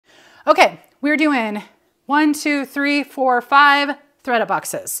Okay, we're doing 1, 2, 3, 4, 5 ThredUp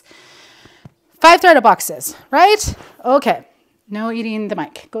boxes. 5 ThredUp boxes, right? Okay, no eating the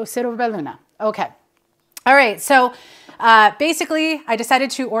mic. Go sit over by Luna. Okay. All right, so basically I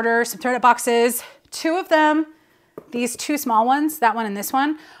decided to order some ThredUp boxes. 2 of them, these 2 small ones, that one and this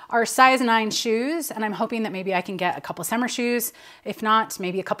one, are size 9 shoes, and I'm hoping that maybe I can get a couple summer shoes. If not,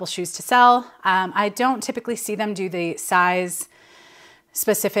 maybe a couple shoes to sell. I don't typically see them do the size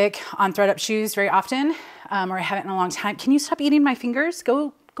specific on ThredUp shoes very often, or I haven't in a long time. Can you stop eating my fingers?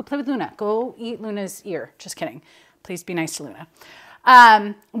 Go play with Luna. Go eat Luna's ear. Just kidding. Please be nice to Luna.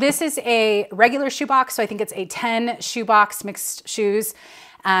 This is a regular shoe box, so I think it's a 10 shoe box, mixed shoes.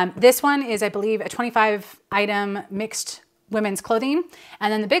 This one is, I believe, a 25 item mixed women's clothing.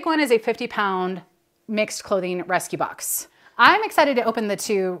 And then the big one is a 50-pound mixed clothing rescue box. I'm excited to open the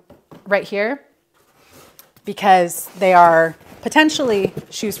 2 right here because they are potentially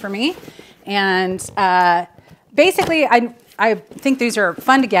shoes for me. And basically, I think these are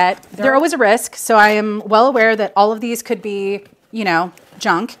fun to get. They're always a risk, so I am well aware that all of these could be, you know,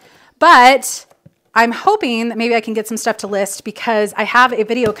 junk. But I'm hoping that maybe I can get some stuff to list because I have a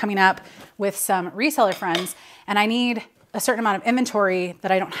video coming up with some reseller friends, and I need a certain amount of inventory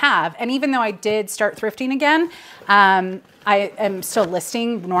that I don't have. And even though I did start thrifting again, I am still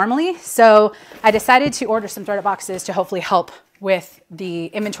listing normally. So I decided to order some ThredUp boxes to hopefully help with the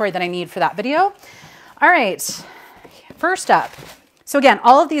inventory that I need for that video. All right, first up. So again,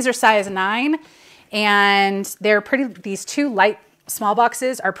 all of these are size 9 and they're pretty, these 2 light small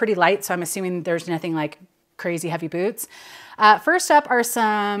boxes are pretty light. So I'm assuming there's nothing like crazy heavy boots. First up are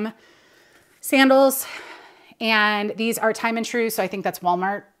some sandals, and these are Time and True. So I think that's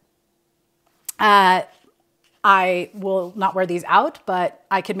Walmart. I will not wear these out, but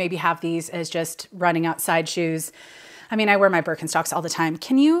I could maybe have these as just running outside shoes. I mean, I wear my Birkenstocks all the time.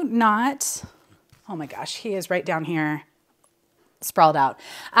 Can you not? Oh my gosh, he is right down here, sprawled out.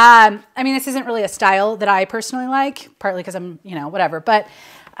 I mean, this isn't really a style that I personally like, partly because I'm, you know, whatever, but,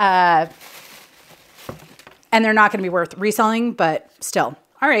 and they're not going to be worth reselling, but still.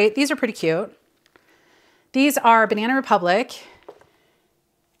 All right, these are pretty cute. These are Banana Republic.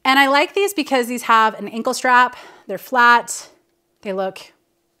 And I like these because these have an ankle strap. They're flat. They look,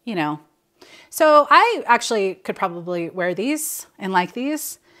 you know. So I actually could probably wear these and like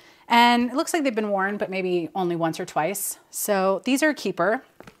these. And it looks like they've been worn, but maybe only once or twice. So these are a keeper.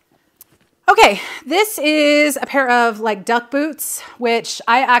 Okay, this is a pair of like duck boots, which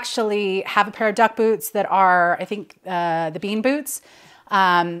I actually have a pair of duck boots that are, I think, the bean boots.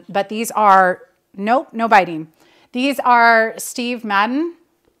 But these are, nope, no biting. These are Steve Madden.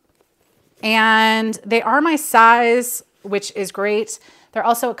 And they are my size, which is great. They're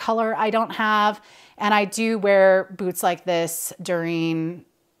also a color I don't have. And I do wear boots like this during,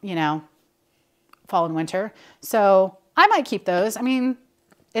 you know, fall and winter. So I might keep those. I mean,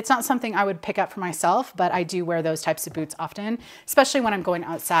 it's not something I would pick up for myself, but I do wear those types of boots often, especially when I'm going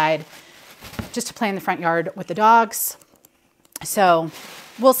outside just to play in the front yard with the dogs. So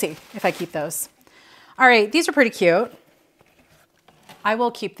we'll see if I keep those. All right, these are pretty cute. I will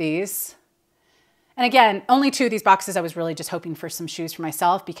keep these. And again, only 2 of these boxes, I was really just hoping for some shoes for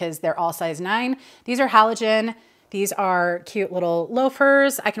myself because they're all size 9. These are halogen. These are cute little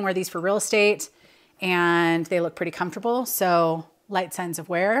loafers. I can wear these for real estate and they look pretty comfortable. So light sense of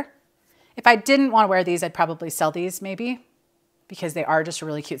wear. If I didn't want to wear these, I'd probably sell these maybe because they are just a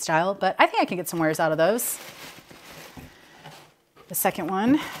really cute style, but I think I can get some wears out of those. The second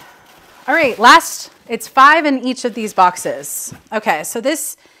one. All right, last, it's 5 in each of these boxes. Okay, so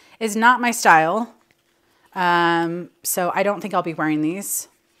this is not my style. So I don't think I'll be wearing these,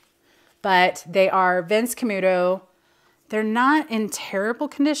 but they are Vince Camuto. They're not in terrible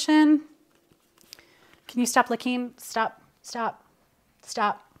condition. Can you stop licking? Stop, stop,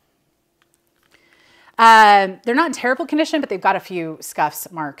 stop. They're not in terrible condition, but they've got a few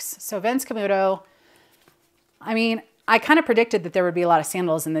scuffs, marks. So Vince Camuto, I mean, I kind of predicted that there would be a lot of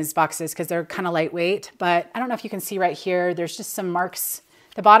sandals in these boxes because they're kind of lightweight, but I don't know if you can see right here. There's just some marks.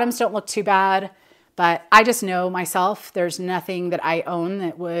 The bottoms don't look too bad, but I just know myself, there's nothing that I own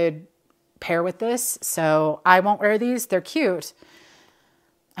that would pair with this. So I won't wear these. They're cute.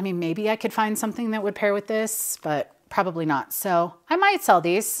 I mean, maybe I could find something that would pair with this, but probably not. So I might sell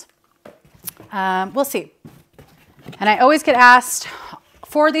these. We'll see. And I always get asked,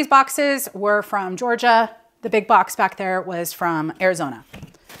 4 of these boxes were from Georgia. The big box back there was from Arizona.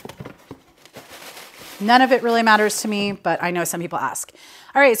 None of it really matters to me, but I know some people ask.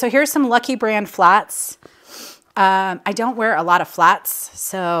 All right, so here's some Lucky brand flats. I don't wear a lot of flats,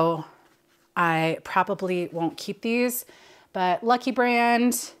 so I probably won't keep these, but Lucky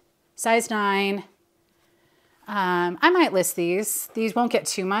brand, size 9. I might list these. These won't get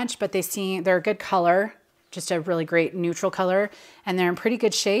too much, but they're a good color, just a really great neutral color, and they're in pretty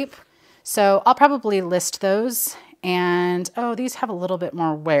good shape. So I'll probably list those. And oh, these have a little bit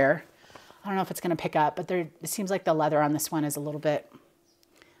more wear. I don't know if it's going to pick up, but it seems like the leather on this one is a little bit,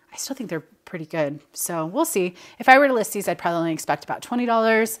 I still think they're pretty good. So we'll see. If I were to list these, I'd probably only expect about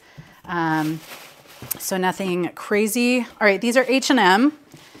 $20. So nothing crazy. All right, these are H&M.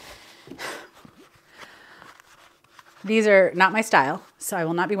 These are not my style, so I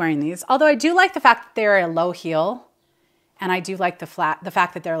will not be wearing these. Although I do like the fact that they're a low heel, and I do like the fact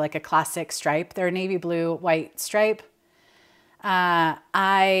that they're like a classic stripe. They're a navy blue, white stripe.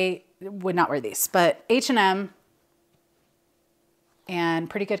 I would not wear these, but H&M and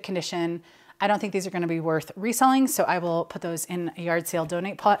pretty good condition. I don't think these are going to be worth reselling, so I will put those in a yard sale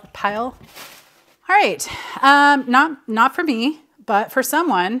donate pile. All right, not for me, but for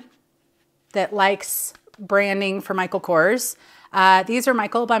someone that likes branding for Michael Kors. These are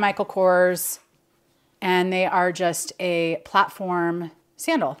Michael by Michael Kors, and they are just a platform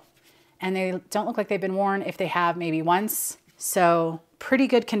sandal. And they don't look like they've been worn. If they have, maybe once. So pretty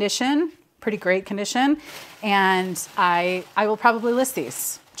good condition, pretty great condition. And I will probably list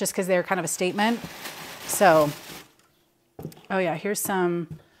these just because they're kind of a statement. So, oh yeah, here's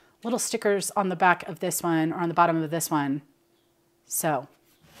some little stickers on the back of this one or on the bottom of this one. So,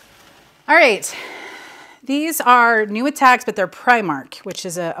 all right. These are new with tags, but they're Primark, which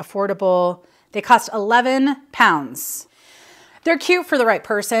is a affordable. They cost 11 pounds. They're cute for the right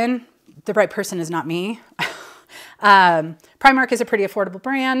person. The right person is not me. Primark is a pretty affordable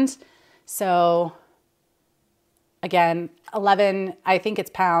brand. So again, 11, I think it's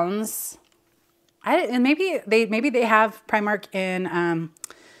pounds. And maybe they have Primark in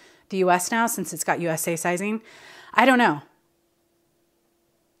the US now since it's got USA sizing. I don't know.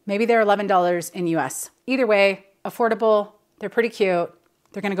 Maybe they're $11 in US. Either way, affordable. They're pretty cute.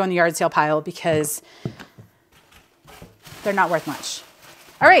 They're going to go in the yard sale pile because they're not worth much.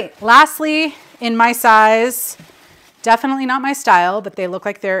 All right, lastly, in my size, definitely not my style, but they look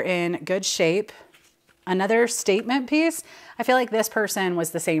like they're in good shape. Another statement piece. I feel like this person was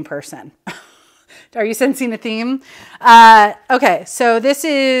the same person. Are you sensing a theme? Okay, so this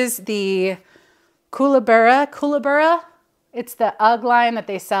is the Kookaburra. It's the UGG line that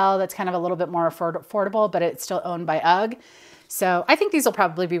they sell that's kind of a little bit more affordable, but it's still owned by UGG. So I think these will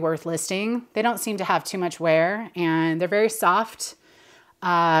probably be worth listing. They don't seem to have too much wear, and they're very soft.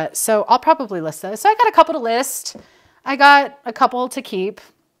 So I'll probably list those. So I got a couple to list. I got a couple to keep.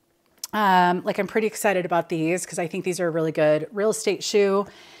 I'm pretty excited about these because I think these are a really good real estate shoe.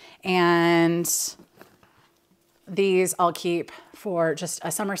 And these I'll keep for just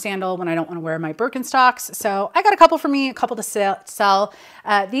a summer sandal when I don't want to wear my Birkenstocks. So I got a couple for me, a couple to sell.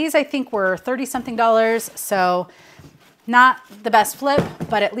 These I think were $30-something. So not the best flip,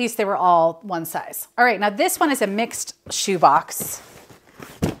 but at least they were all one size. All right, now this one is a mixed shoe box.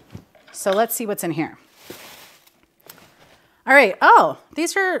 So let's see what's in here. All right, oh,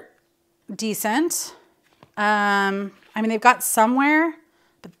 these are decent. I mean, they've got somewhere,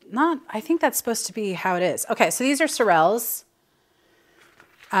 but not, I think that's supposed to be how it is. Okay, so these are Sorels.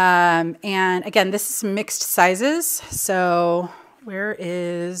 And again, this is mixed sizes. So where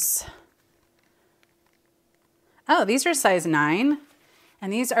is, oh, these are size 9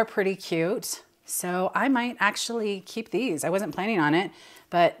 and these are pretty cute. So I might actually keep these. I wasn't planning on it,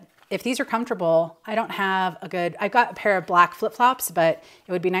 but if these are comfortable, I don't have I've got a pair of black flip-flops, but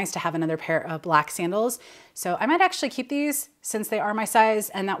it would be nice to have another pair of black sandals. So I might actually keep these since they are my size,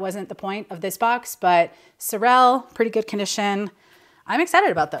 and that wasn't the point of this box, but Sorel, pretty good condition. I'm excited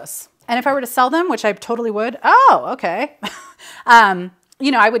about those. And if I were to sell them, which I totally would, oh, okay.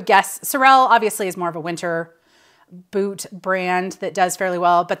 You know, I would guess Sorel obviously is more of a winter boot brand that does fairly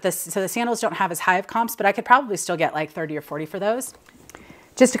well, but so the sandals don't have as high of comps, but I could probably still get like 30 or 40 for those.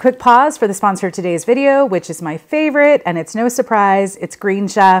 Just a quick pause for the sponsor of today's video, which is my favorite, and it's no surprise, it's Green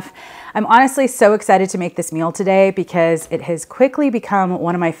Chef. I'm honestly so excited to make this meal today because it has quickly become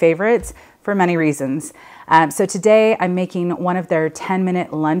one of my favorites for many reasons. So today I'm making one of their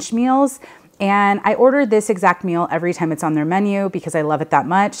 10-minute lunch meals, and I order this exact meal every time it's on their menu because I love it that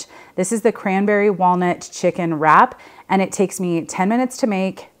much. This is the cranberry walnut chicken wrap, and it takes me 10 minutes to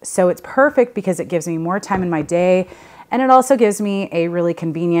make, so it's perfect because it gives me more time in my day. And it also gives me a really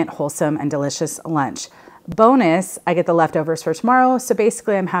convenient, wholesome, and delicious lunch. Bonus, I get the leftovers for tomorrow, so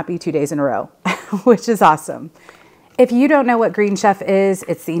basically I'm happy 2 days in a row, which is awesome. If you don't know what Green Chef is,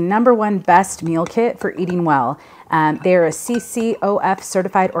 it's the #1 best meal kit for eating well. They're a CCOF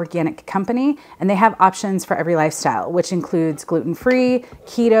certified organic company, and they have options for every lifestyle, which includes gluten-free,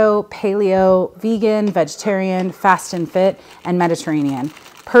 keto, paleo, vegan, vegetarian, fast and fit, and Mediterranean.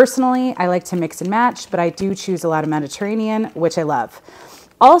 Personally, I like to mix and match, but I do choose a lot of Mediterranean, which I love.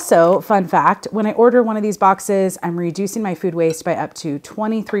 Also, fun fact, when I order one of these boxes, I'm reducing my food waste by up to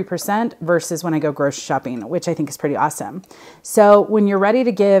 23% versus when I go grocery shopping, which I think is pretty awesome. So when you're ready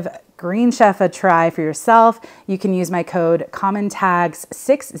to give Green Chef a try for yourself, you can use my code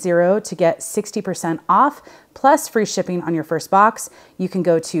COMMONTAGS60 to get 60% off plus free shipping on your first box. You can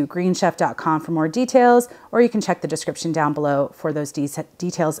go to greenchef.com for more details, or you can check the description down below for those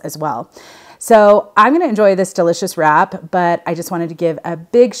details as well. So I'm going to enjoy this delicious wrap, but I just wanted to give a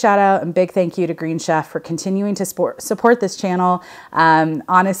big shout out and big thank you to Green Chef for continuing to support this channel.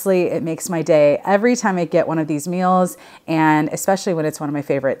 Honestly, it makes my day every time I get one of these meals, and especially when it's one of my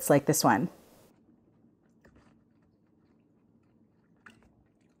favorites like this one.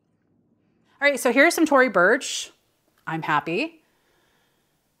 All right, so here's some Tory Burch. I'm happy.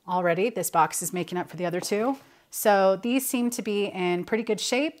 Already, this box is making up for the other two. So these seem to be in pretty good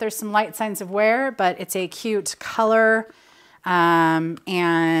shape. There's some light signs of wear, but it's a cute color. And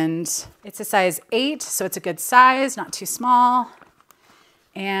it's a size 8, so it's a good size, not too small.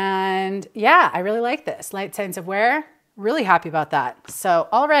 And yeah, I really like this. Light signs of wear, really happy about that. So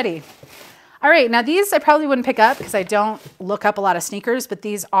already. All right, now these I probably wouldn't pick up because I don't look up a lot of sneakers, but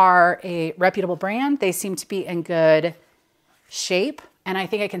these are a reputable brand. They seem to be in good shape, and I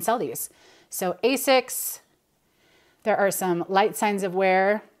think I can sell these. So Asics. There are some light signs of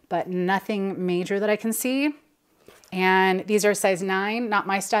wear, but nothing major that I can see. And these are size 9, not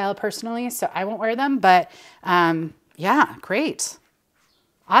my style personally, so I won't wear them, but yeah, great.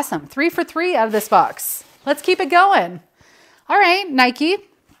 Awesome, 3 for 3 out of this box. Let's keep it going. All right, Nike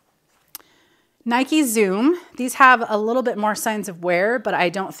Zoom. These have a little bit more signs of wear, but I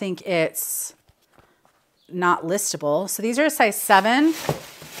don't think it's not listable. So these are a size 7,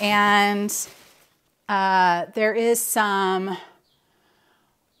 and there is some,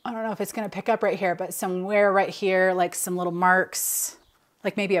 I don't know if it's going to pick up right here, but some wear right here, like some little marks,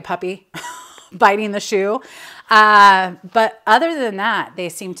 like maybe a puppy biting the shoe. But other than that, they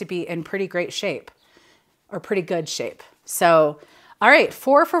seem to be in pretty great shape, or pretty good shape. So, all right,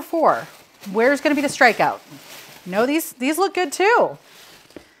 4 for 4. Where's going to be the strikeout? No, these look good too.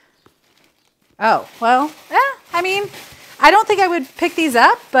 Oh, well, I mean, I don't think I would pick these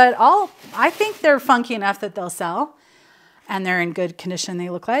up, but I think they're funky enough that they'll sell, and they're in good condition, they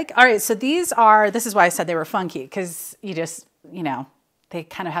look like. All right, so this is why I said they were funky, because they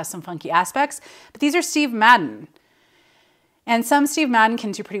kind of have some funky aspects. But these are Steve Madden, and some Steve Madden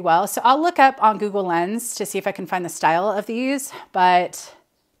can do pretty well. So I'll look up on Google Lens to see if I can find the style of these, but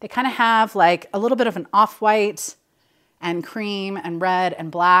they kind of have like a little bit of an off-white and cream and red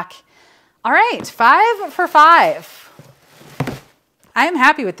and black. All right, 5 for 5. I am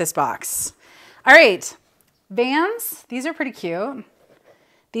happy with this box. All right, Vans, these are pretty cute.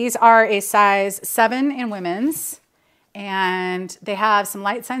 These are a size 7 in women's, and they have some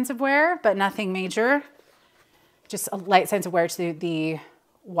light signs of wear, but nothing major. Just a light signs of wear to the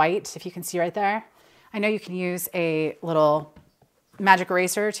white, if you can see right there. I know you can use a little magic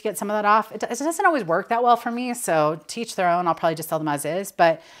eraser to get some of that off. It doesn't always work that well for me, so to each their own. I'll probably just sell them as is,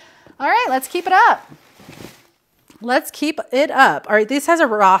 but all right, let's keep it up. Let's keep it up. All right, this has a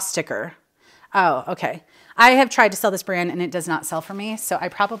raw sticker. Oh, okay. I have tried to sell this brand and it does not sell for me, so I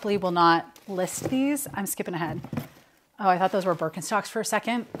probably will not list these. I'm skipping ahead. Oh, I thought those were Birkenstocks for a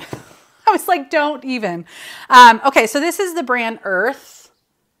second. I was like, don't even. Okay, so this is the brand Earth.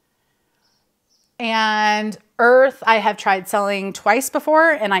 And Earth, I have tried selling twice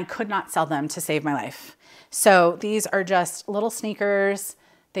before and I could not sell them to save my life. So these are just little sneakers.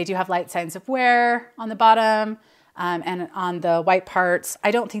 They do have light signs of wear on the bottom. And on the white parts,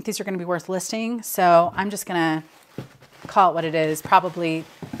 I don't think these are going to be worth listing, so I'm just going to call it what it is. Probably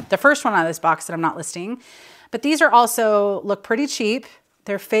the first one out of this box that I'm not listing. But these are also look pretty cheap.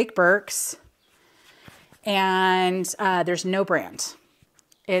 They're fake Birks, and there's no brand.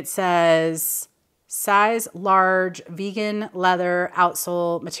 It says size large, vegan leather,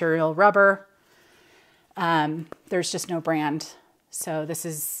 outsole material, rubber. There's just no brand. So this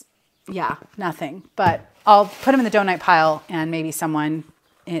is, yeah, nothing. But I'll put them in the donut pile and maybe someone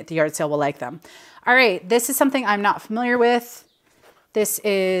at the yard sale will like them. All right, this is something I'm not familiar with. This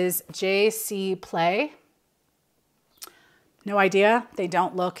is JC Play. No idea. They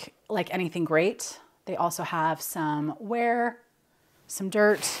don't look like anything great. They also have some wear, some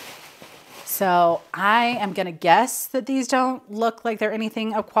dirt, So I am gonna guess that these don't look like they're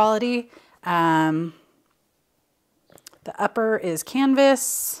anything of quality. The upper is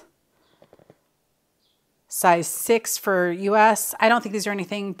canvas, size 6 for US. I don't think these are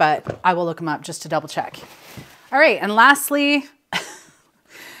anything, but I will look them up just to double check. All right, and lastly, I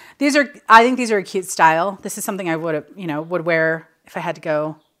think these are a cute style. This is something I would wear if I had to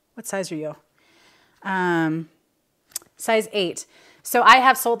go. What size are you? Size 8. So I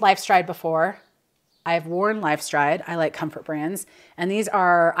have sold LifeStride before. I've worn LifeStride. I like comfort brands. And these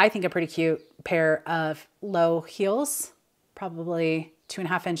are, I think, a pretty cute pair of low heels, probably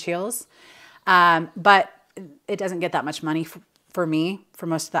 2.5-inch heels. But it doesn't get that much money for me for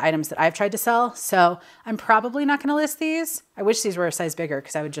most of the items that I've tried to sell. So I'm probably not going to list these. I wish these were a size bigger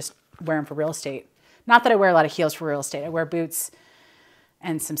because I would just wear them for real estate. Not that I wear a lot of heels for real estate. I wear boots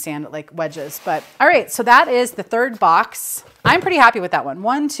and some like wedges. But all right, so that is the third box. I'm pretty happy with that one.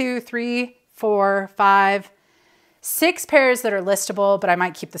 1, 2, 3, 4, 5, 6 pairs that are listable, but I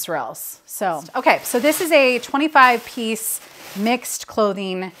might keep this or else. So, okay, so this is a 25-piece mixed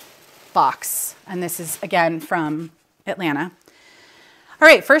clothing box. And this is, again, from Atlanta. All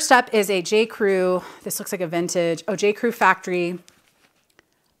right, first up is a J. Crew. This looks like a vintage, J. Crew factory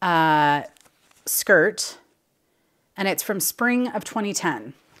skirt. And it's from spring of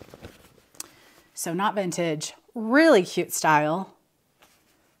 2010. So not vintage, really cute style.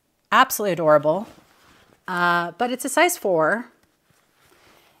 Absolutely adorable. But it's a size 4.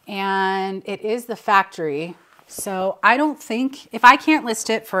 And it is the factory. So I don't think, if I can't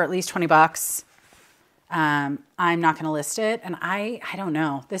list it for at least 20 bucks, I'm not going to list it. And I don't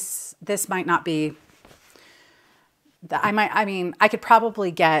know. This might not be, I could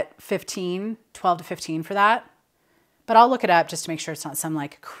probably get 12 to 15 for that. But I'll look it up just to make sure it's not some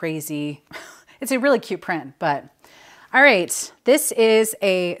like crazy, it's a really cute print, but all right. This is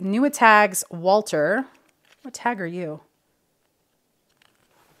a ThredUp Walter. What tag are you?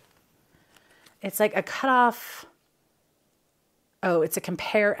 It's like a cutoff. Oh, it's a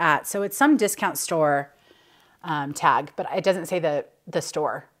compare at. So it's some discount store tag, but it doesn't say the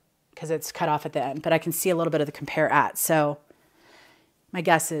store because it's cut off at the end, but I can see a little bit of the compare at. So my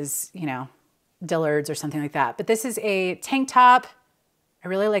guess is, Dillard's or something like that. But this is a tank top. I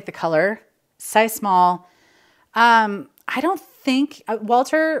really like the color. Size small. I don't think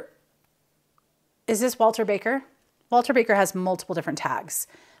Walter, is this Walter Baker? Walter Baker has multiple different tags.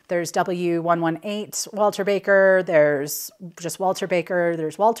 There's W118 Walter Baker. There's just Walter Baker.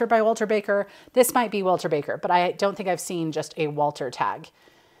 There's Walter by Walter Baker. This might be Walter Baker, but I don't think I've seen just a Walter tag.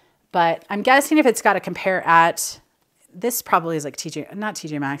 But I'm guessing if it's got a compare at, this probably is like not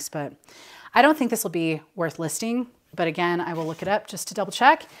TJ Maxx, but I don't think this will be worth listing, but again, I will look it up just to double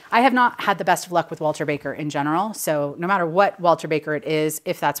check. I have not had the best of luck with Walter Baker in general, so no matter what Walter Baker it is,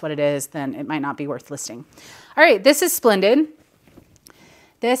 if that's what it is, then it might not be worth listing. All right, this is Splendid.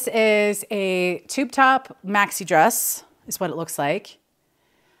 This is a tube top maxi dress, is what it looks like.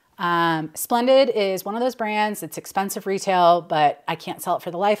 Splendid is one of those brands. It's expensive retail, but I can't sell it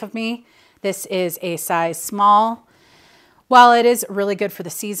for the life of me. This is a size small. While it is really good for the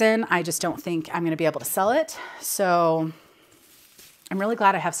season, I just don't think I'm going to be able to sell it. So I'm really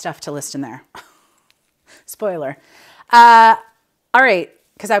glad I have stuff to list in there. Spoiler. All right,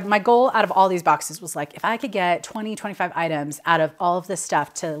 because my goal out of all these boxes was like, if I could get 20, 25 items out of all of this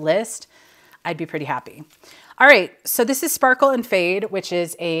stuff to list, I'd be pretty happy. All right, so this is Sparkle and Fade, which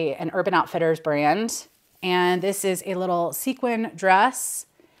is an Urban Outfitters brand. And this is a little sequin dress,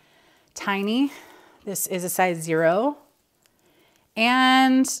 tiny. This is a size 0.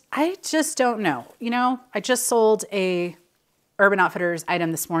 And I just don't know. I just sold a Urban Outfitters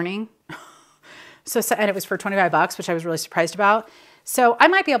item this morning. And it was for 25 bucks, which I was really surprised about. So I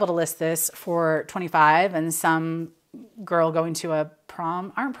might be able to list this for 25 and some girl going to a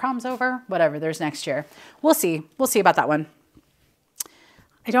prom. Aren't proms over? Whatever, there's next year. We'll see. We'll see about that one.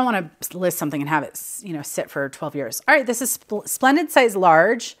 I don't want to list something and have it, sit for 12 years. All right, this is Splendid size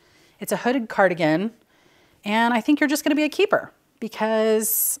large. It's a hooded cardigan. And I think you're just going to be a keeper.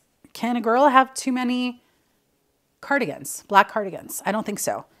 Because can a girl have too many cardigans, black cardigans? I don't think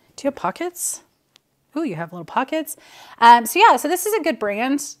so. Do you have pockets? Ooh, you have little pockets. So this is a good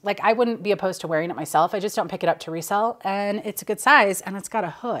brand. Like I wouldn't be opposed to wearing it myself. I just don't pick it up to resell and it's a good size and it's got a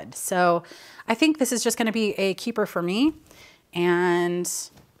hood. So I think this is just going to be a keeper for me and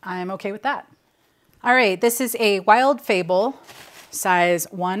I'm okay with that. All right, this is a Wild Fable size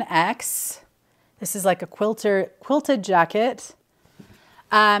 1X. This is like a quilted jacket.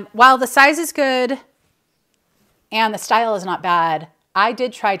 While the size is good and the style is not bad, I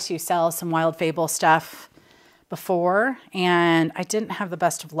did try to sell some Wild Fable stuff before and I didn't have the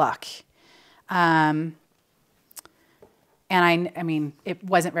best of luck. And I mean, it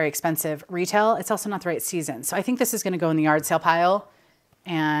wasn't very expensive retail. It's also not the right season. So I think this is going to go in the yard sale pile,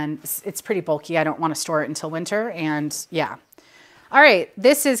 and it's pretty bulky. I don't want to store it until winter. And yeah. All right.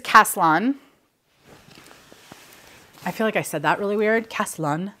 This is Caslon. I feel like I said that really weird.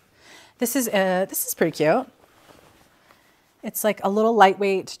 Caslon. This is pretty cute. It's like a little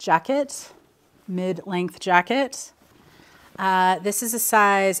lightweight jacket, mid-length jacket. This is a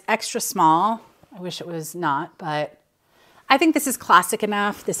size extra small. I wish it was not, but I think this is classic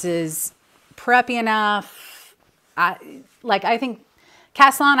enough. This is preppy enough. I think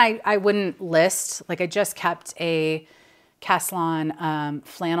Caslon, I wouldn't list. Like I just kept a Caslon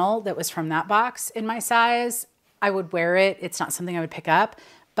flannel that was from that box in my size. I would wear it. It's not something I would pick up,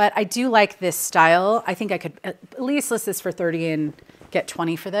 but I do like this style. I think I could at least list this for 30 and get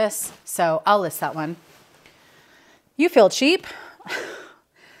 20 for this. So I'll list that one. You feel cheap.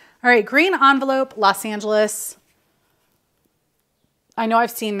 All right, green envelope, Los Angeles. I know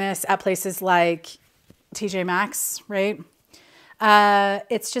I've seen this at places like TJ Maxx, right?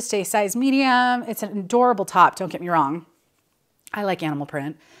 It's just a size medium. It's an adorable top, don't get me wrong. I like animal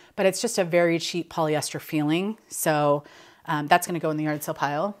print, but it's just a very cheap polyester feeling. So that's gonna go in the yard sale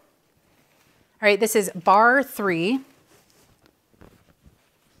pile. All right, this is bar 3,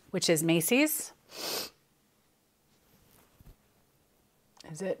 which is Macy's.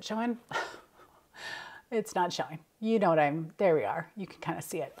 Is it showing? It's not showing. You know what there we are. You can kind of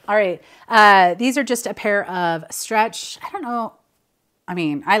see it. All right. These are just a pair of stretch. I don't know. I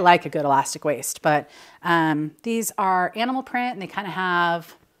mean, I like a good elastic waist, but these are animal print and they kind of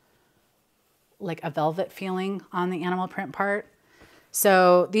have like a velvet feeling on the animal print part.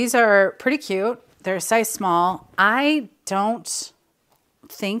 So these are pretty cute. They're a size small. I don't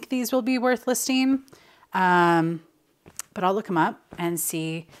think these will be worth listing, but I'll look them up and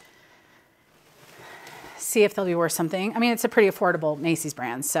see if they'll be worth something. I mean, it's a pretty affordable Macy's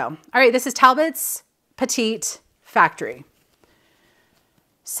brand. So, all right, this is Talbot's Petite Factory.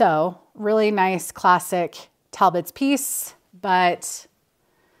 So really nice classic Talbot's piece, but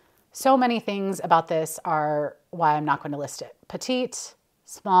so many things about this are why I'm not going to list it. Petite,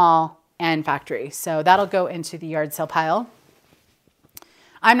 small, and factory. So that'll go into the yard sale pile.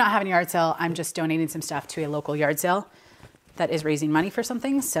 I'm not having a yard sale. I'm just donating some stuff to a local yard sale that is raising money for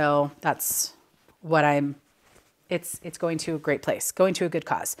something. So that's what it's going to a great place, going to a good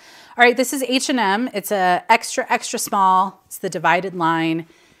cause. All right, this is H&M. It's a extra small. It's the divided line.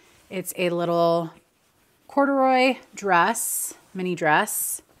 It's a little corduroy dress, mini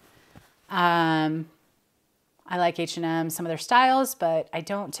dress. I like H&M, some of their styles, but I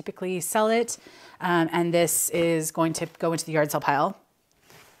don't typically sell it. And this is going to go into the yard sale pile.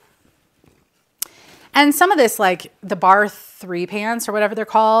 And some of this, like the bar 3 pants or whatever they're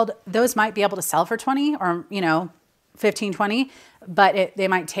called, those might be able to sell for 20 or, 15, 20, but they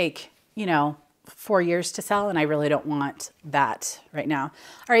might take, 4 years to sell. And I really don't want that right now.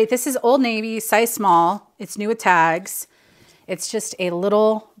 All right. This is Old Navy, size small. It's new with tags. It's just a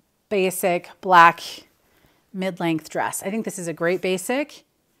little basic black mid-length dress. I think this is a great basic,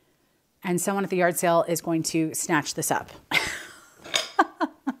 and someone at the yard sale is going to snatch this up.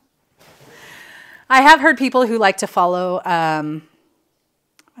 I have heard people who like to follow, in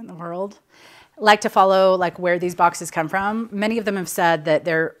the world, like to follow like where these boxes come from. Many of them have said that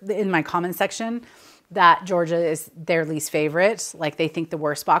they're in my comment section that Georgia is their least favorite. Like they think the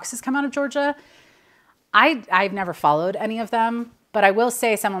worst boxes come out of Georgia. I've never followed any of them, but I will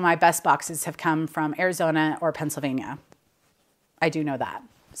say some of my best boxes have come from Arizona or Pennsylvania. I do know that.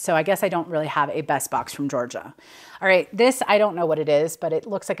 So I guess I don't really have a best box from Georgia. All right, this, I don't know what it is, but it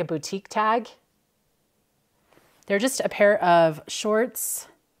looks like a boutique tag. They're just a pair of shorts,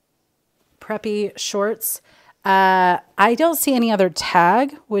 preppy shorts. I don't see any other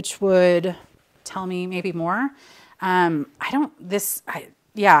tag, which would tell me maybe more.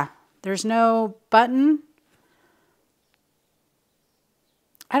 Yeah, there's no button.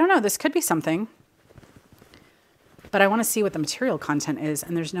 I don't know, this could be something, but I want to see what the material content is.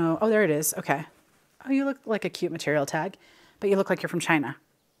 And there's no, oh, there it is. Okay. Oh, you look like a cute material tag, but you look like you're from China.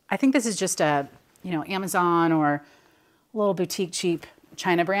 I think this is just a, Amazon or a little boutique cheap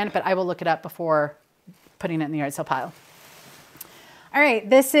China brand, but I will look it up before putting it in the yard sale pile. All right,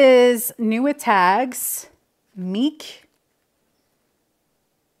 this is new with tags, Meek.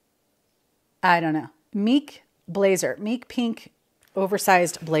 I don't know, Meek blazer, Meek pink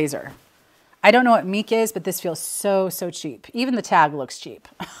oversized blazer. I don't know what Meek is, but this feels so cheap. Even the tag looks cheap.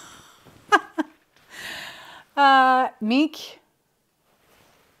 Meek.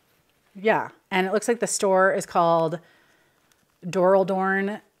 Yeah, and it looks like the store is called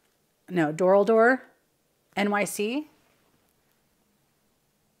Doraldorn no, Doral Door, NYC.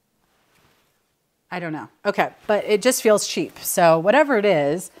 I don't know. Okay, but it just feels cheap. So whatever it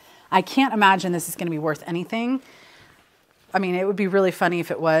is, I can't imagine this is going to be worth anything. I mean, it would be really funny if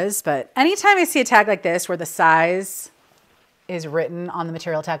it was, but anytime I see a tag like this where the size is written on the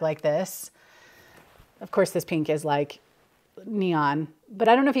material tag like this, of course this pink is like neon, but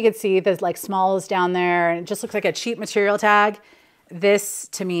I don't know if you could see there's like smalls down there and it just looks like a cheap material tag. This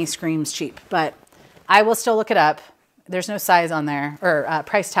to me screams cheap, but I will still look it up. There's no size on there or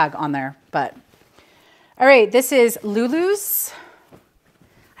price tag on there, but all right, this is Lulu's.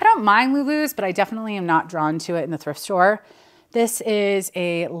 I don't mind Lulu's, but I definitely am not drawn to it in the thrift store. This is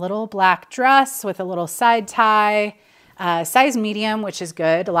a little black dress with a little side tie, size medium, which is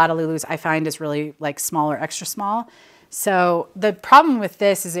good. A lot of Lulu's I find is really like small or extra small. So the problem with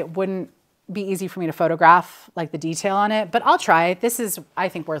this is it wouldn't be easy for me to photograph like the detail on it, but I'll try. This is, I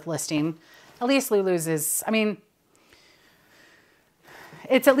think, worth listing. At least Lulu's is, I mean,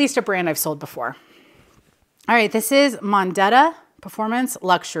 it's at least a brand I've sold before. All right, this is Mondetta Performance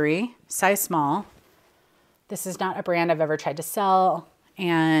Luxury, size small. This is not a brand I've ever tried to sell,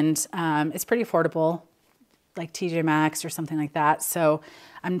 and it's pretty affordable, like TJ Maxx or something like that. So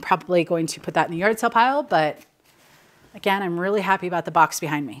I'm probably going to put that in the yard sale pile, but again, I'm really happy about the box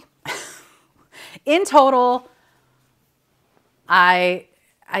behind me. In total, I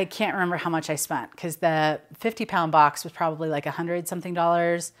can't remember how much I spent because the 50-pound box was probably like $100 something,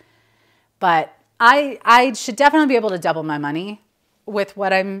 but I should definitely be able to double my money with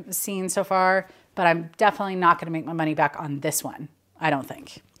what I'm seeing so far, but I'm definitely not going to make my money back on this one, I don't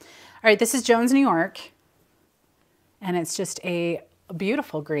think. All right, this is Jones, New York, and it's just a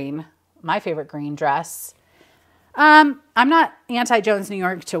beautiful green, my favorite green dress. I'm not anti-Jones, New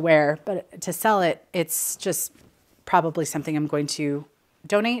York to wear, but to sell it, it's just probably something I'm going to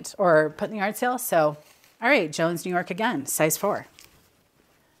donate or put in the yard sale. So, all right, Jones, New York again, size 4.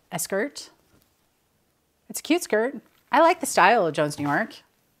 A skirt. It's a cute skirt. I like the style of Jones, New York.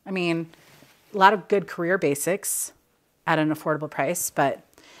 I mean, a lot of good career basics at an affordable price. But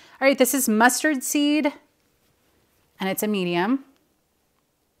all right, this is Mustard Seed, and it's a medium.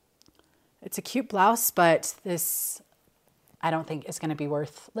 It's a cute blouse, but this I don't think is going to be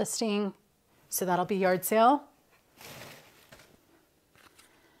worth listing. So that'll be yard sale.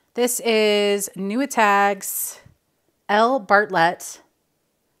 This is New Tags L. Bartlett,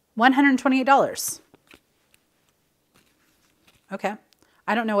 $128. Okay.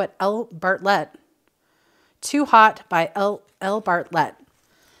 I don't know what L. Bartlett. Too Hot by L. Bartlett.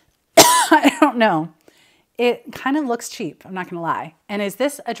 I don't know. It kind of looks cheap. I'm not going to lie. And is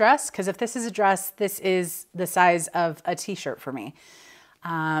this a dress? Because if this is a dress, this is the size of a t-shirt for me.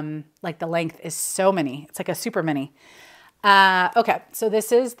 Like the length is so mini. It's like a super mini. Okay. So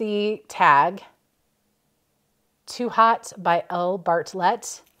this is the tag. Too Hot by L.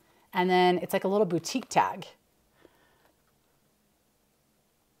 Bartlett. And then it's like a little boutique tag.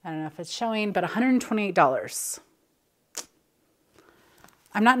 I don't know if it's showing, but $128.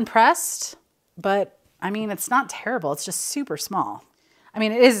 I'm not impressed, but I mean, it's not terrible. It's just super small. I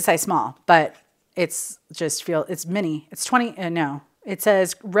mean, it is a size small, but it's just it's mini. It's 20, no. It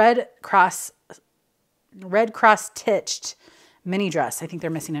says Red Cross Stitched mini dress. I think they're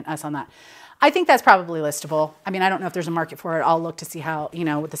missing an S on that. I think that's probably listable. I mean, I don't know if there's a market for it. I'll look to see how, you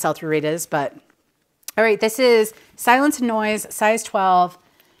know, what the sell-through rate is, but all right, this is Silence and Noise, size 12.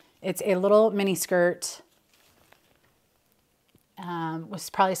 It's a little mini skirt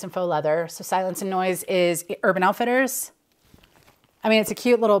with probably some faux leather. So Silence and Noise is Urban Outfitters. I mean, it's a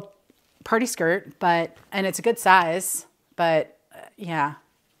cute little party skirt, and it's a good size, but yeah,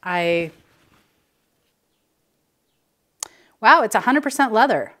 wow, it's 100%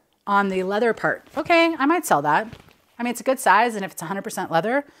 leather on the leather part. Okay, I might sell that. I mean, it's a good size, and if it's 100%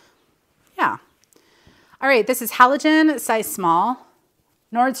 leather, yeah. All right, this is Halogen, size small.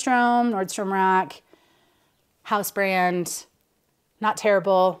 Nordstrom Rack, house brand, not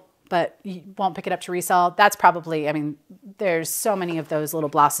terrible, but you won't pick it up to resell. That's probably, I mean, there's so many of those little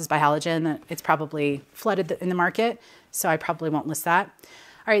blouses by Halogen that it's probably flooded in the market, so I probably won't list that.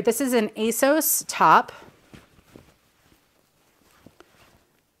 All right, this is an ASOS top.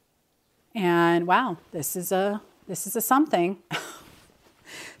 And wow, this is a something.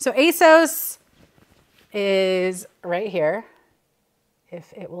 So ASOS is right here,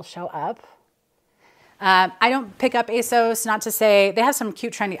 if it will show up. I don't pick up ASOS, not to say they have some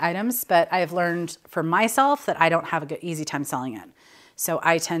cute trendy items, but I have learned for myself that I don't have a good easy time selling it. So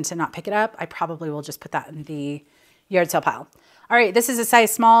I tend to not pick it up. I probably will just put that in the yard sale pile. All right, this is a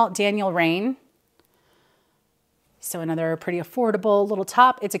size small Daniel Rain. So another pretty affordable little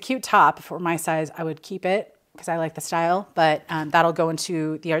top. It's a cute top. If it were my size, I would keep it because I like the style, but that'll go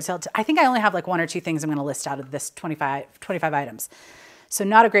into the yard sale. I think I only have like 1 or 2 things I'm going to list out of this 25 items. So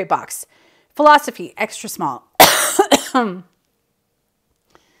not a great box. Philosophy, extra small.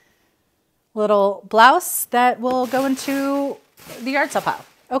 Little blouse that will go into the yard sale pile.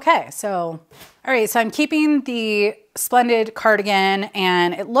 Okay, so, all right, so I'm keeping the Splendid cardigan,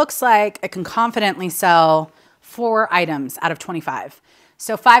 and it looks like I can confidently sell 4 items out of 25.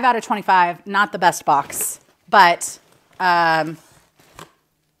 So 5 out of 25, not the best box, but, you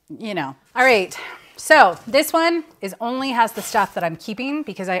know. All right, so this one only has the stuff that I'm keeping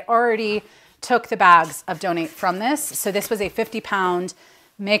because I already took the bags of donate from this. So this was a 50-pound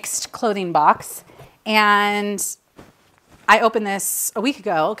mixed clothing box, and I opened this a week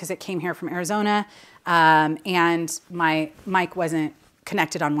ago because it came here from Arizona, and my mic wasn't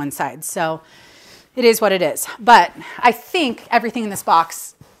connected on one side. So it is what it is. But I think everything in this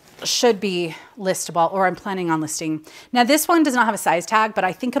box should be listable, or I'm planning on listing. Now this one does not have a size tag, but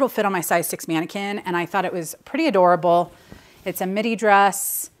I think it'll fit on my size 6 mannequin, and I thought it was pretty adorable. It's a midi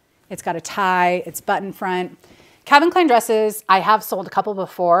dress. It's got a tie. It's button front. Calvin Klein dresses, I have sold a couple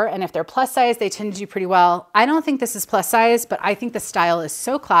before, and if they're plus size, they tend to do pretty well. I don't think this is plus size, but I think the style is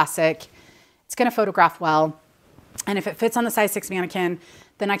so classic. It's going to photograph well. And if it fits on the size 6 mannequin,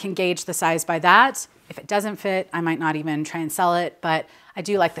 then I can gauge the size by that. If it doesn't fit, I might not even try and sell it, but I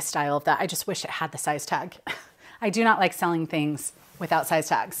do like the style of that. I just wish it had the size tag. I do not like selling things without size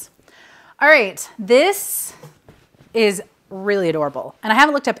tags. All right, this is really adorable. And I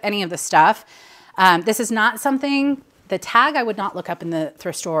haven't looked up any of the stuff. This is not something, the tag I would not look up in the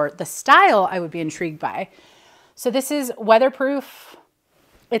thrift store. The style I would be intrigued by. So this is weatherproof.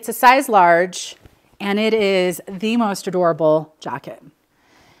 It's a size large, and it is the most adorable jacket.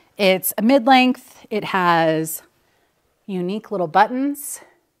 It's a mid-length. It has unique little buttons.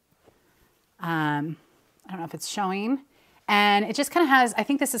 I don't know if it's showing. And it just kind of has, I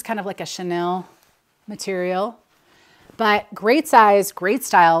think this is kind of like a chenille material. But great size, great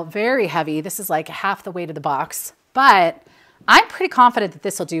style, very heavy. This is like half the weight of the box, but I'm pretty confident that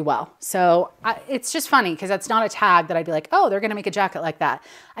this will do well. So it's just funny because that's not a tag that I'd be like, oh, they're going to make a jacket like that.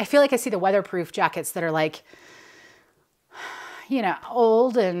 I feel like I see the weatherproof jackets that are like, you know,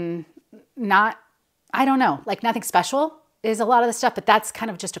 old and not, I don't know, like nothing special is a lot of the stuff, but that's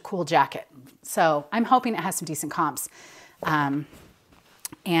kind of just a cool jacket. So I'm hoping it has some decent comps. And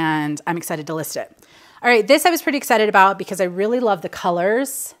I'm excited to list it. All right, this I was pretty excited about because I really love the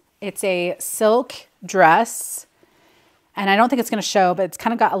colors. It's a silk dress, and I don't think it's gonna show, but it's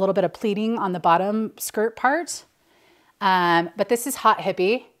kind of got a little bit of pleating on the bottom skirt part. But this is Hot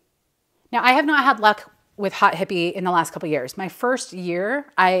Hippie. Now, I have not had luck with Hot Hippie in the last couple of years. My first year,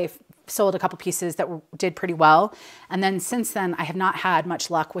 I sold a couple pieces that did pretty well. And then since then, I have not had much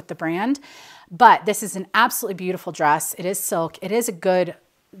luck with the brand. But this is an absolutely beautiful dress. It is silk. It is a good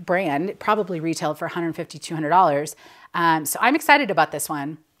brand. It probably retailed for $150, $200. So I'm excited about this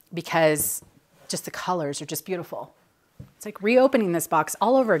one because just the colors are just beautiful. It's like reopening this box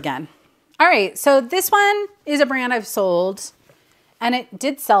all over again. All right, so this one is a brand I've sold, and it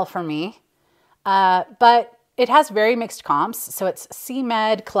did sell for me, but it has very mixed comps. So it's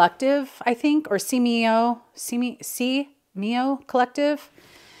C-Med Collective, I think, or C-Mio Collective.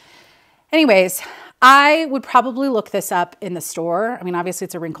 Anyways, I would probably look this up in the store. I mean, obviously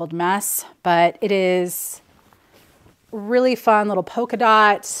it's a wrinkled mess, but it is really fun little polka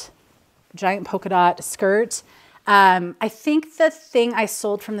dot, giant polka dot skirt. I think the thing I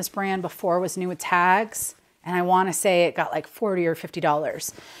sold from this brand before was new with tags, and I want to say it got like $40 or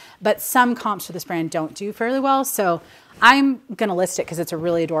 $50. But some comps for this brand don't do fairly well, so I'm going to list it because it's a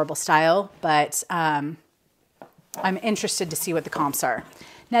really adorable style, but I'm interested to see what the comps are.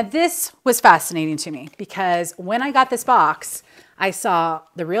 Now, this was fascinating to me because when I got this box, I saw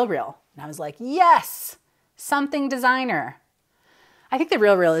the RealReal, and I was like, yes, something designer. I think the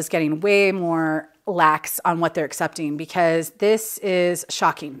RealReal is getting way more lax on what they're accepting because this is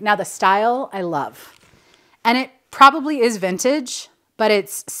shocking. Now, the style I love, and it probably is vintage, but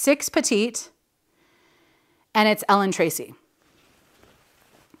it's 6 petite, and it's Ellen Tracy.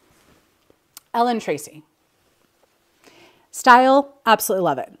 Ellen Tracy. Style, absolutely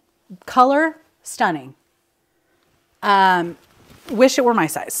love it. Color, stunning. Wish it were my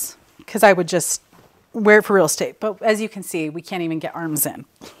size because I would just wear it for real estate. But as you can see, we can't even get arms in.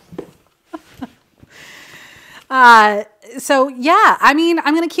 So yeah, I mean,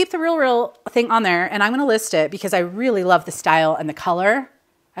 I'm going to keep the RealReal thing on there and I'm going to list it because I really love the style and the color.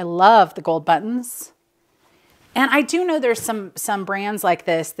 I love the gold buttons. And I do know there's some brands like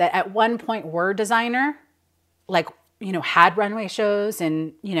this that at one point were designer, like, you know, had runway shows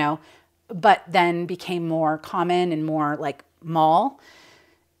and, you know, but then became more common and more like mall.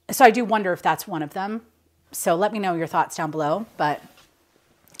 So I do wonder if that's one of them. So let me know your thoughts down below, but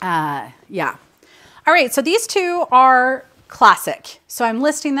yeah. All right, so these two are classic. So I'm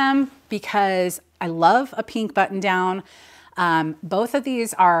listing them because I love a pink button down. Both of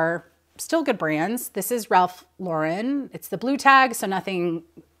these are still good brands. This is Ralph Lauren. It's the blue tag, so nothing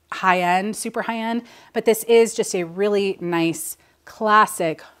high end, super high end, but this is just a really nice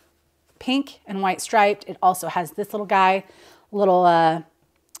classic pink and white striped. It also has this little guy, little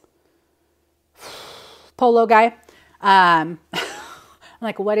polo guy. I'm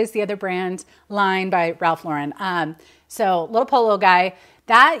like, what is the other brand? Line by Ralph Lauren. So little polo guy,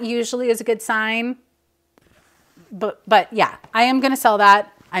 that usually is a good sign. But yeah, I am going to sell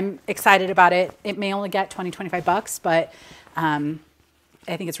that. I'm excited about it. It may only get 20, 25 bucks, but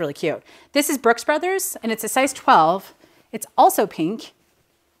I think it's really cute. This is Brooks Brothers and it's a size 12. It's also pink.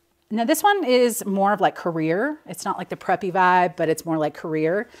 Now this one is more of like career. It's not like the preppy vibe, but it's more like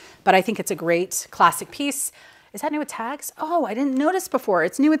career. But I think it's a great classic piece. Is that new with tags? Oh, I didn't notice before.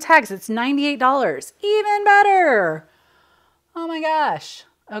 It's new with tags. It's $98. Even better. Oh my gosh.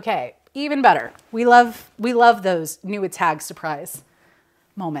 Okay, even better. We love those new with tags surprise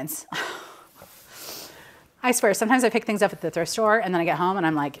moments. I swear, sometimes I pick things up at the thrift store and then I get home and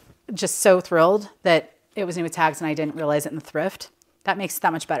I'm like just so thrilled that it was new with tags and I didn't realize it in the thrift. That makes it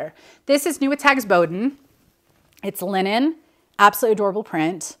that much better. This is new with tags Bowden. It's linen, absolutely adorable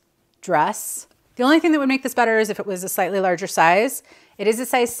print, dress. The only thing that would make this better is if it was a slightly larger size. It is a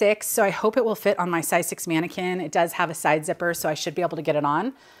size 6, so I hope it will fit on my size 6 mannequin. It does have a side zipper, so I should be able to get it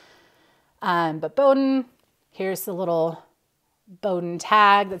on. But Bowden, here's the little Bowden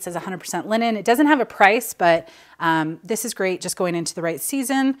tag that says 100% linen. It doesn't have a price, but this is great just going into the right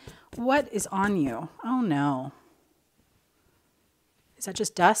season. What is on you? Oh no. Is that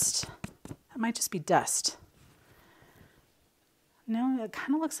just dust? That might just be dust. No, it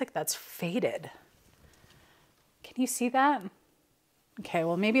kind of looks like that's faded. Can you see that? Okay,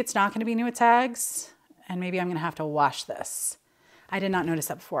 well maybe it's not going to be new with tags and maybe I'm going to have to wash this. I did not notice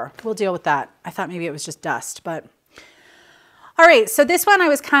that before. We'll deal with that. I thought maybe it was just dust, but all right. So this one I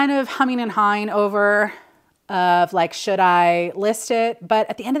was kind of humming and hawing over of like, should I list it? But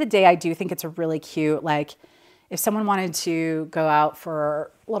at the end of the day, I do think it's a really cute, like if someone wanted to go out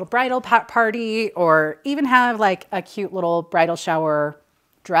for a little bridal party or even have like a cute little bridal shower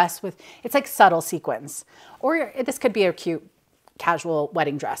dress with, it's like subtle sequins, or this could be a cute casual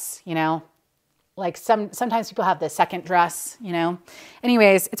wedding dress, you know, like sometimes people have the second dress, you know.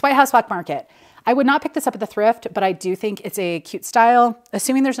 Anyways, it's White House Black Market. I would not pick this up at the thrift, but I do think it's a cute style.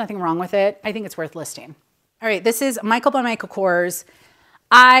 Assuming there's nothing wrong with it, I think it's worth listing. All right, this is Michael by Michael Kors.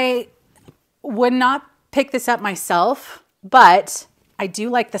 I would not pick this up myself, but I do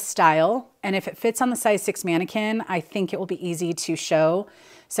like the style. And if it fits on the size 6 mannequin, I think it will be easy to show.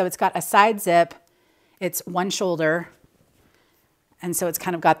 So it's got a side zip. It's one shoulder. And so it's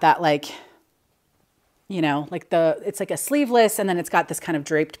kind of got that like, you know, like it's like a sleeveless and then it's got this kind of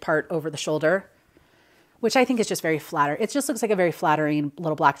draped part over the shoulder, which I think is just very flattering. It just looks like a very flattering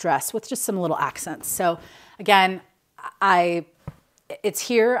little black dress with just some little accents. So again, it's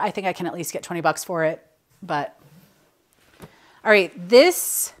here. I think I can at least get 20 bucks for it, but all right,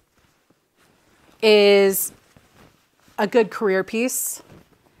 this is a good career piece.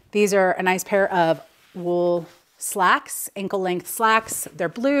 These are a nice pair of wool slacks, ankle length slacks. They're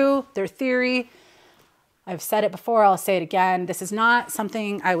blue, they're Theory. I've said it before, I'll say it again. This is not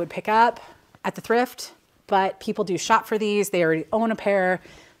something I would pick up at the thrift, but people do shop for these. They already own a pair.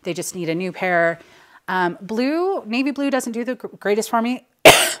 They just need a new pair. Navy blue doesn't do the greatest for me.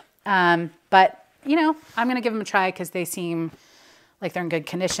 But you know, I'm going to give them a try because they seem like they're in good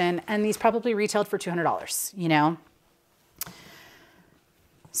condition. And these probably retailed for $200, you know?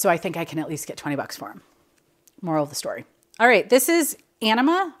 So I think I can at least get 20 bucks for them. Moral of the story. All right, this is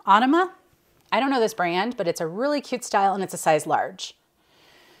Anima. I don't know this brand, but it's a really cute style and it's a size large.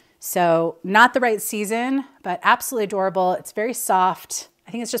 So not the right season, but absolutely adorable. It's very soft.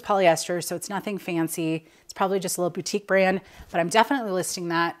 I think it's just polyester, so it's nothing fancy. It's probably just a little boutique brand, but I'm definitely listing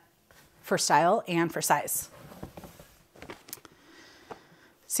that for style and for size.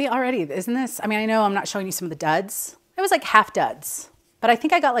 See already, isn't this? I mean, I know I'm not showing you some of the duds. It was like half duds, but I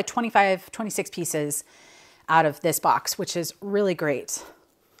think I got like 25, 26 pieces out of this box, which is really great.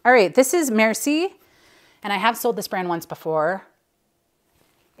 All right, this is Merci, and I have sold this brand once before.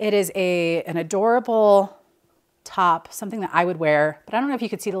 It is an adorable top, something that I would wear, but I don't know if you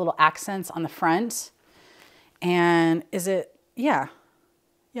could see the little accents on the front. And is it, yeah,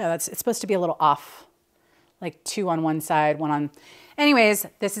 it's supposed to be a little off like 2 on one side, 1 on, anyways,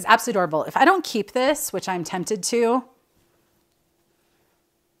 this is absolutely adorable. If I don't keep this, which I'm tempted to,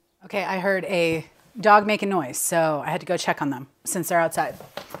 okay, I heard a dog making noise, so I had to go check on them since they're outside.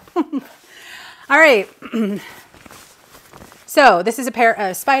 All right. So this is a pair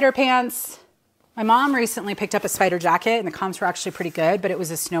of spider pants. My mom recently picked up a spider jacket and the comps were actually pretty good, but it was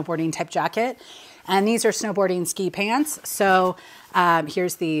a snowboarding type jacket. And these are snowboarding ski pants. So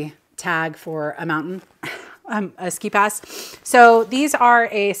here's the tag for a mountain, a ski pass. So these are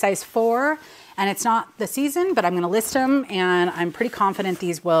a size 4 and it's not the season, but I'm going to list them and I'm pretty confident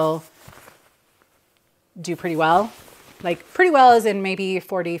these will do pretty well. Like pretty well as in maybe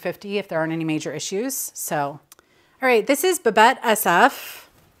 40, 50 if there aren't any major issues. So, all right, this is Blvd SF.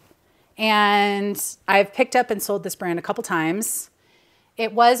 And I've picked up and sold this brand a couple times.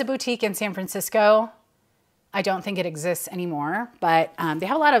 It was a boutique in San Francisco. I don't think it exists anymore, but they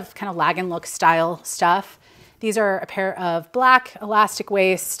have a lot of kind of lag and look style stuff. These are a pair of black elastic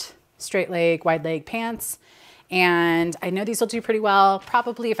waist, straight leg, wide leg pants. And I know these will do pretty well.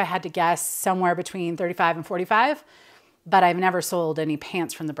 Probably if I had to guess somewhere between 35 and 45, but I've never sold any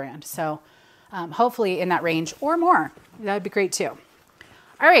pants from the brand. So hopefully in that range or more, that would be great too.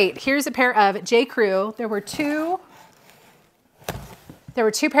 All right, here's a pair of J. Crew. There were two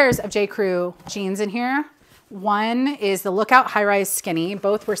pairs of J. Crew jeans in here. One is the Lookout High Rise Skinny.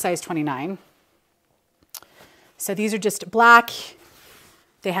 Both were size 29. So these are just black.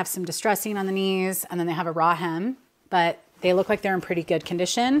 They have some distressing on the knees and then they have a raw hem, but they look like they're in pretty good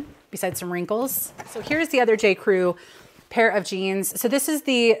condition besides some wrinkles. So here's the other J. Crew pair of jeans. So this is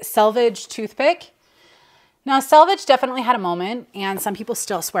the Selvage Toothpick. Now, Selvage definitely had a moment, and some people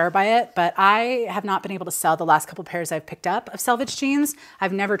still swear by it, but I have not been able to sell the last couple pairs I've picked up of Selvage jeans.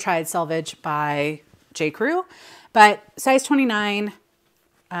 I've never tried Selvage by J. Crew, but size 29,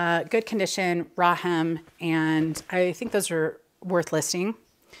 good condition, raw hem, and I think those are worth listing.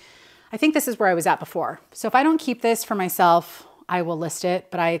 I think this is where I was at before. So if I don't keep this for myself, I will list it,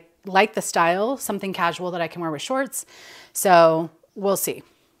 but I like the style, something casual that I can wear with shorts, so we'll see.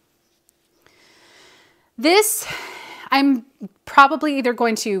 This, I'm probably either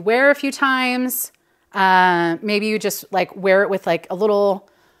going to wear a few times. Maybe you just like wear it with like a little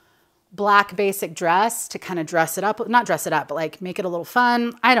black basic dress to kind of dress it up. Not dress it up, but like make it a little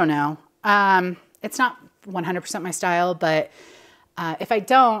fun. I don't know. It's not 100% my style, but if I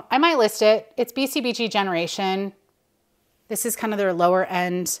don't, I might list it. It's BCBG Generation. This is kind of their lower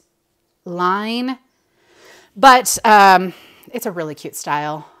end line, but it's a really cute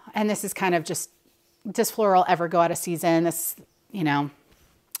style. And this is kind of just, does floral ever go out of season? This, you know,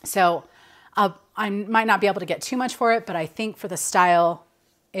 so I might not be able to get too much for it, but I think for the style,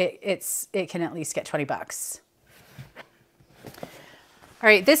 it can at least get 20 bucks. All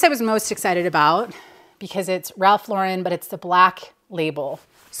right, this I was most excited about because it's Ralph Lauren, but it's the black label.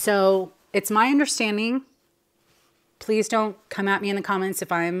 So it's my understanding, please don't come at me in the comments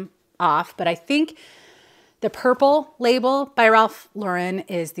if I'm off, but I think the purple label by Ralph Lauren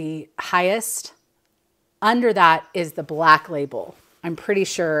is the highest. Under that is the black label. I'm pretty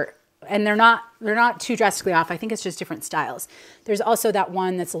sure, and they're not too drastically off. I think it's just different styles. There's also that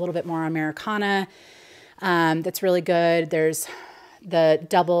one that's a little bit more Americana. That's really good. There's the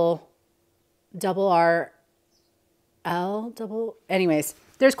double anyways,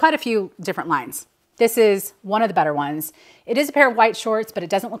 there's quite a few different lines. This is one of the better ones. It is a pair of white shorts, but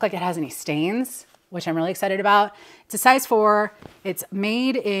it doesn't look like it has any stains, which I'm really excited about. It's a size 4. It's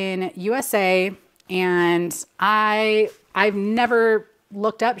made in USA. And I've never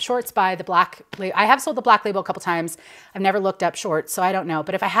looked up shorts by the black label. I have sold the black label a couple times. I've never looked up shorts, so I don't know.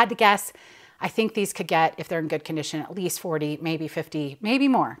 But if I had to guess, I think these could get, if they're in good condition, at least 40, maybe 50, maybe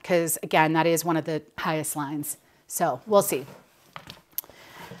more. Because again, that is one of the highest lines. So we'll see.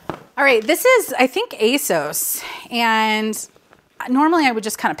 All right, this is, I think, ASOS. And normally I would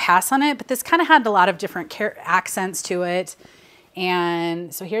just kind of pass on it, but this kind of had a lot of different accents to it.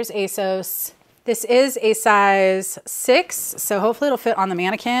 And so here's ASOS. This is a size 6, so hopefully it'll fit on the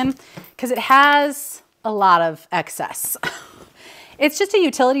mannequin because it has a lot of excess. It's just a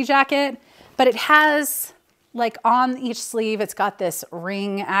utility jacket, but it has, like on each sleeve, it's got this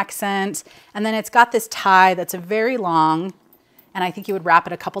ring accent, and then it's got this tie that's very long, and I think you would wrap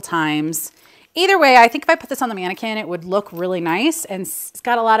it a couple times. Either way, I think if I put this on the mannequin, it would look really nice, and it's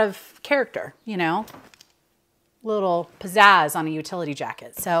got a lot of character, you know? Little pizzazz on a utility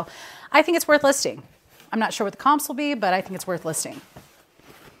jacket. So I think it's worth listing. I'm not sure what the comps will be, but I think it's worth listing.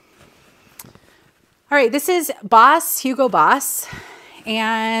 All right, this is Boss, Hugo Boss.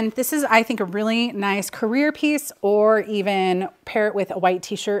 And this is, I think, a really nice career piece, or even pair it with a white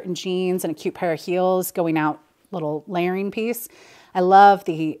t-shirt and jeans and a cute pair of heels, going out, little layering piece. I love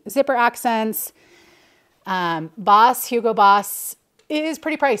the zipper accents. Boss, Hugo Boss is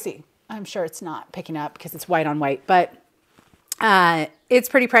pretty pricey. I'm sure it's not picking up because it's white on white, but it's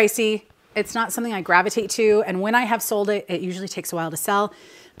pretty pricey. It's not something I gravitate to. And when I have sold it, it usually takes a while to sell,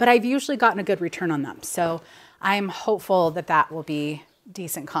 but I've usually gotten a good return on them. So I'm hopeful that that will be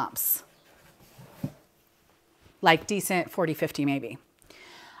decent comps, like decent 40, 50 maybe.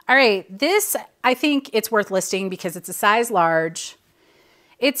 All right, this, I think it's worth listing because it's a size large.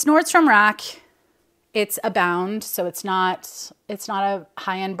 It's Nordstrom Rack. It's a Bound, so it's not a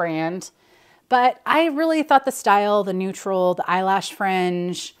high-end brand, but I really thought the style, the neutral, the eyelash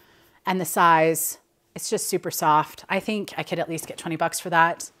fringe, and the size, it's just super soft. I think I could at least get 20 bucks for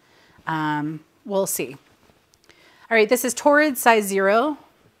that. We'll see. All right, this is Torrid size 0.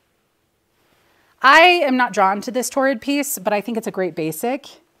 I am not drawn to this Torrid piece, but I think it's a great basic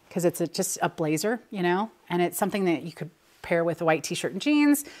because it's just a blazer, you know, and it's something that you could pair with a white t-shirt and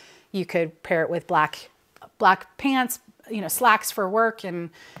jeans. You could pair it with black pants, you know, slacks for work, and,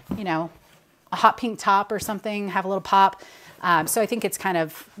 you know, a hot pink top or something, have a little pop. So I think it's kind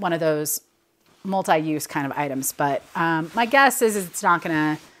of one of those multi-use kind of items, but my guess is it's not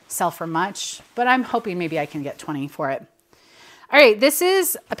gonna sell for much, but I'm hoping maybe I can get 20 for it. All right, this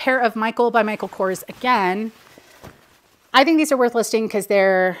is a pair of Michael by Michael Kors again. I think these are worth listing because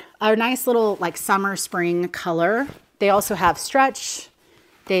they're a nice little like summer, spring color. They also have stretch.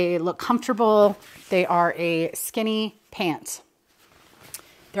 They look comfortable. They are a skinny pant.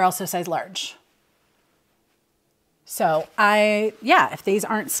 They're also size large. So yeah, if these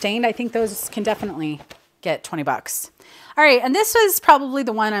aren't stained, I think those can definitely get 20 bucks. All right, and this was probably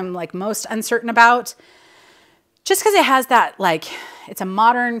the one I'm like most uncertain about, just because it has that, like, it's a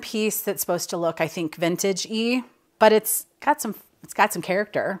modern piece that's supposed to look, I think, vintage-y, but it's got some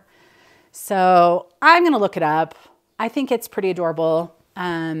character. So I'm gonna look it up. I think it's pretty adorable.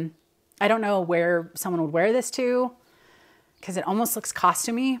 I don't know where someone would wear this to because it almost looks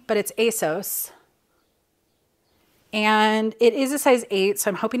costumey, but it's ASOS. And it is a size 8, so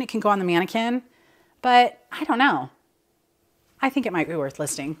I'm hoping it can go on the mannequin, but I don't know. I think it might be worth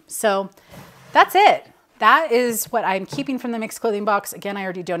listing. So that's it. That is what I'm keeping from the mixed clothing box. Again, I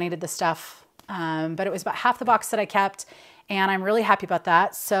already donated the stuff, but it was about half the box that I kept, and I'm really happy about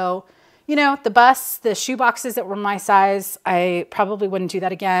that. So, you know, the shoe boxes that were my size, I probably wouldn't do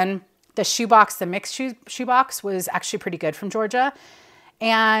that again. The shoe box, the mixed shoe box was actually pretty good from Georgia.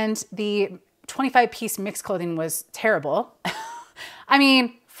 And the 25-piece mixed clothing was terrible. I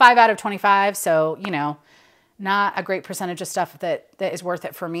mean, 5 out of 25. So, you know, not a great percentage of stuff that is worth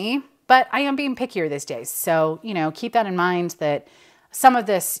it for me. But I am being pickier these days. So, you know, keep that in mind that some of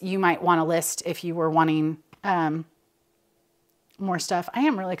this you might want to list if you were wanting more stuff. I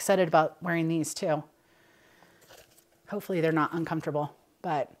am really excited about wearing these too. Hopefully they're not uncomfortable,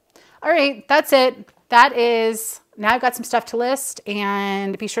 but all right, that's it. That is, now I've got some stuff to list,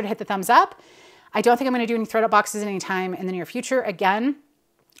 and be sure to hit the thumbs up. I don't think I'm going to do any ThredUp boxes anytime in the near future again,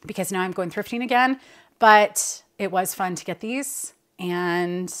 because now I'm going thrifting again, but it was fun to get these,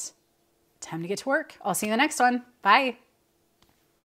 and time to get to work. I'll see you in the next one. Bye.